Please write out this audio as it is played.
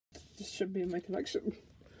this should be in my collection.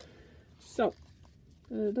 So,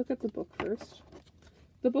 look at the book first.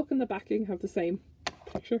 The book and the backing have the same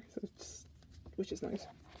picture, so which is nice.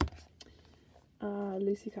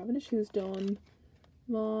 Lucy Cavendish, who's done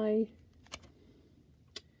my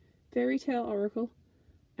Fairy Tale Oracle,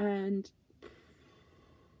 and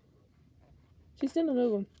she's done another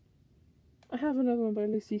one. I have another one by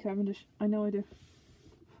Lucy Cavendish. I know I do.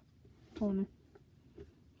 Oh no.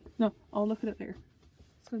 No, I'll look at it later.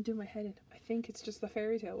 It's going to do my head in. I think it's just the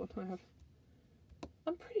Fairy Tale one I have.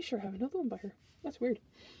 I'm pretty sure I have another one by her. That's weird.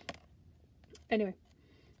 Anyway,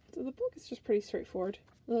 so the book is just pretty straightforward.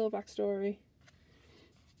 A little backstory.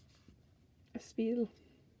 A spiel.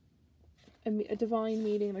 A divine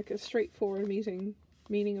meaning, like a straightforward meaning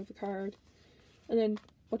of the card. And then,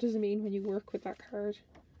 what does it mean when you work with that card?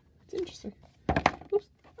 It's interesting. Oops.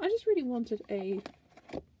 I just really wanted a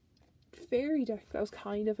fairy deck that was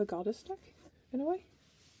kind of a goddess deck, in a way.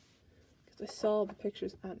 Because I saw the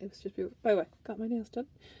pictures and it was just beautiful. By the way, got my nails done.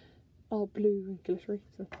 All blue and glittery,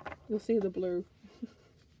 so you'll see the blue.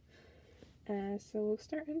 So we'll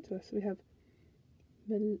start into it. So we have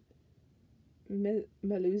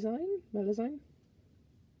Melusine.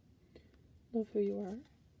 Love who you are.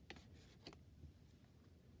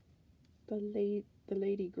 The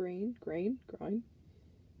Lady Grain.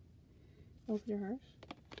 Open your heart.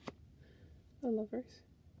 The Lovers.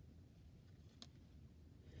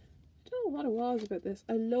 I don't know what it was about this.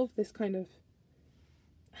 I love this kind of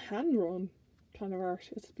hand-drawn kind of art.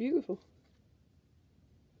 It's beautiful.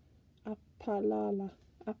 Apalala.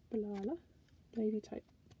 Lady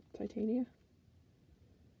Titania.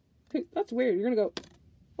 Okay, that's weird. You're gonna go,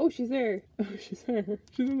 oh, she's there. Oh, she's there.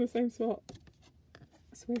 She's in the same spot.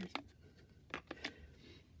 That's weird.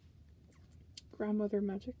 Grandmother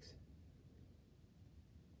Magics.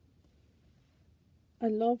 I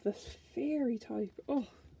love this fairy type. Oh,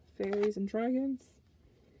 fairies and dragons.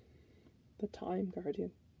 The Time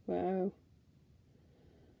Guardian. Wow.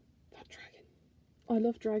 That dragon. I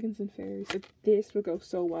love dragons and fairies. Like, this would go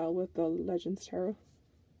so well with the Legends Tarot.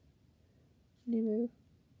 Nemu.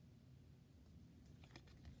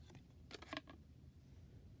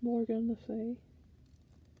 Morgan Le Fay.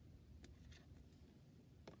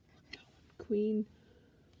 Queen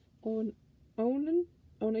Onig.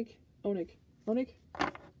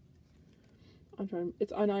 I'm trying.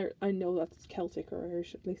 It's I know that's Celtic or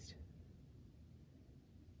Irish at least.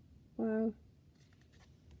 Wow.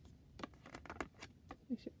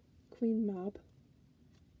 Queen Mab.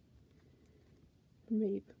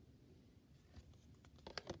 Mabe.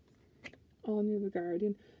 Anya the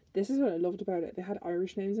Guardian. This is what I loved about it. They had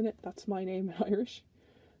Irish names in it. That's my name in Irish.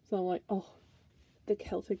 So I'm like, oh, the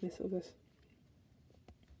Celticness of it.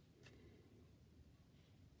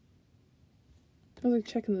 I was like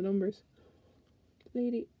checking the numbers.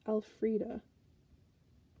 Lady Elfrida.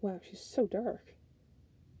 Wow, she's so dark.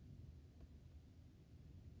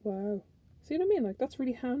 Wow. See what I mean? Like, that's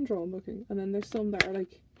really hand-drawn looking. And then there's some that are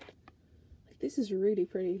like this is really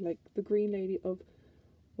pretty. Like the Green Lady of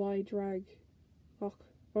Wydreg Och.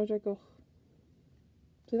 So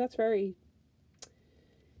that's very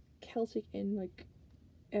Celtic in like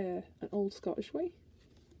an old Scottish way.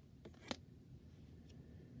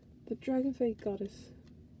 The Dragonfae goddess.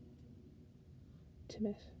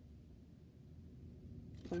 Timet.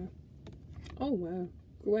 Wow. Oh wow.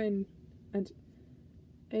 Gwen and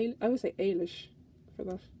I would say Ailish for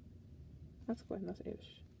that. That's Gwen, that's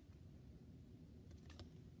Ailish.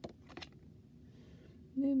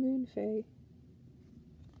 New Moon Fae.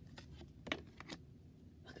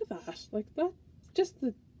 Look at that. Like that, just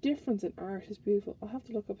the difference in art is beautiful. I'll have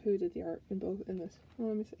to look up who did the art in both in this. Oh,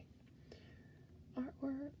 let me see.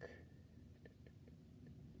 Artwork.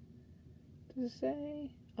 Does it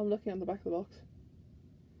say? I'm looking on the back of the box.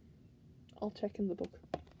 I'll check in the book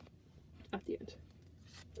at the end.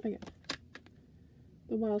 Again.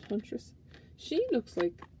 The Wild Huntress. She looks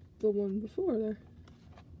like the one before there.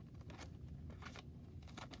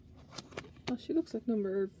 Oh, she looks like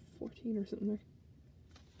number 14 or something there.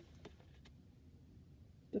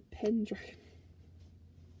 The Pendragon.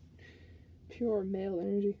 Pure male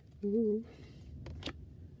energy. Ooh.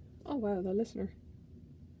 Oh wow, the Listener.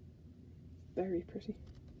 Very pretty.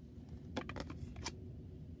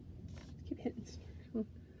 Keep hitting stuff. Come on.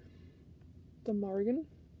 The Morgan.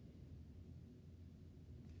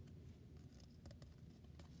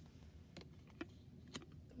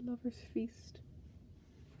 The Lover's Feast.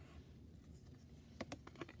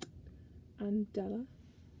 And Della.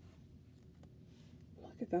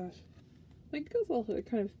 Look at that. Like, it goes all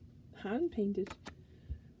kind of hand painted.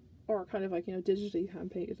 Or kind of like, you know, digitally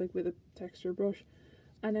hand painted, like with a texture brush.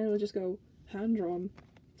 And then it will just go hand drawn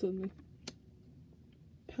suddenly.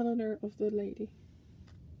 Pelennor of the Lady.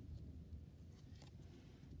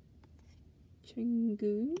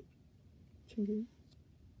 Chengu.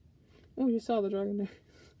 Oh, you saw the dragon there.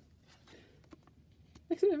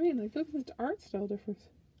 That's what I mean, like, look at the art style difference.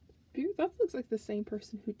 That looks like the same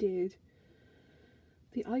person who did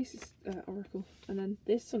the Isis Oracle. And then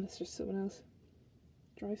this one is just someone else.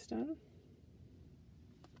 Drystan.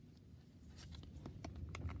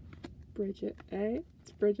 Bridget, eh?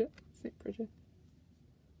 It's Bridget. St. Bridget.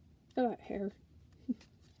 Look at that hair.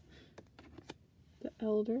 The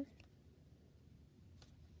Elder.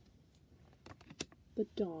 The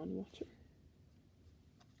Dawn Watcher.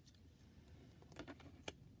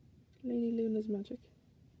 Lady Luna's Magic.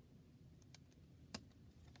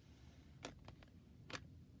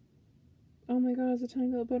 Oh my god, it's a tiny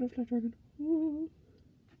little butterfly dragon. Ooh.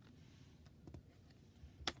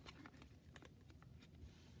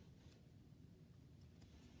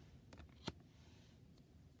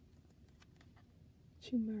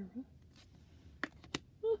 Chimera.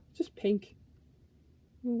 Oh, just pink.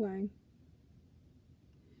 Wang.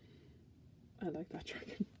 I like that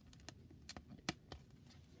dragon.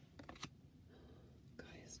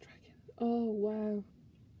 Gaia's dragon. Oh wow.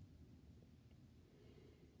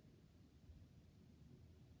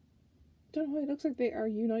 Don't know why, it looks like they are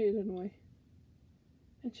united in a way.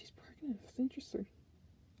 And she's pregnant. That's interesting.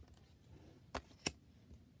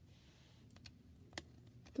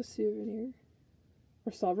 The Souvenir.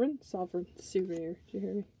 Or Sovereign? Sovereign. Souvenir. Do you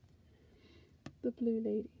hear me? The Blue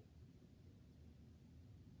Lady.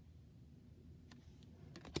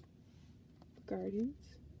 The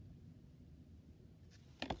Guardians.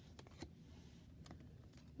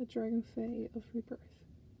 The Dragonfae of Rebirth.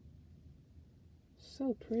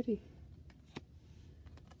 So pretty.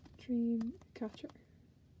 Dream Catcher.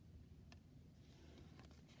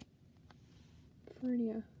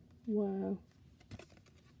 Fernia. Wow.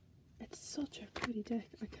 It's such a pretty deck.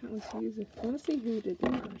 I can't wait to use it. I want to see who did the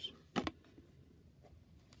art.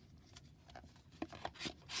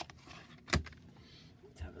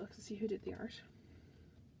 Let's have a look to see who did the art.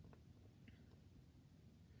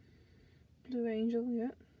 Blue Angel,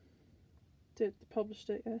 yeah.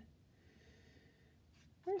 Published it, yeah.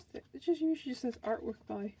 Where's the? It just usually just says artwork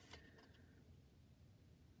by.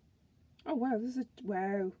 Oh wow, this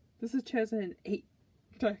is 2008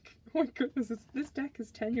 deck. Oh my goodness, this deck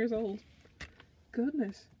is 10 years old.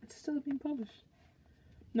 Goodness, it's still being published.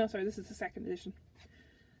 No, sorry, this is the second edition.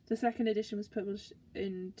 The second edition was published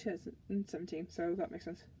in 2017, so that makes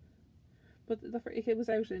sense. But it was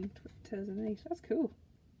out in 2008. That's cool.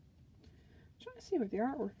 I'm trying to see what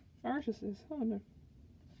the artist is. Oh no.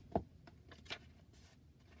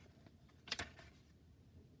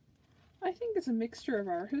 I think it's a mixture of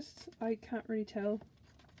artists. I can't really tell.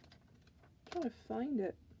 I'm trying to find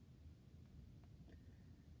it.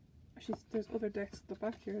 Actually, there's other decks at the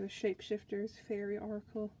back here. The Shapeshifters, Fairy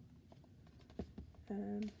Oracle,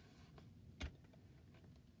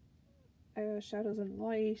 Shadows and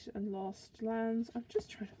Light, and Lost Lands. I'm just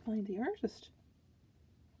trying to find the artist.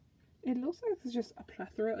 It looks like it's just a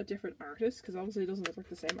plethora of different artists, because obviously it doesn't look like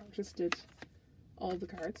the same artist did all the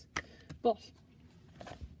cards. But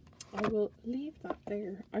I will leave that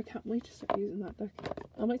there. I can't wait to start using that deck.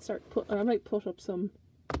 I might put up some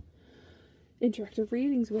interactive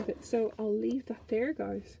readings with it. So I'll leave that there,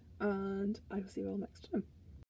 guys, and I will see you all next time.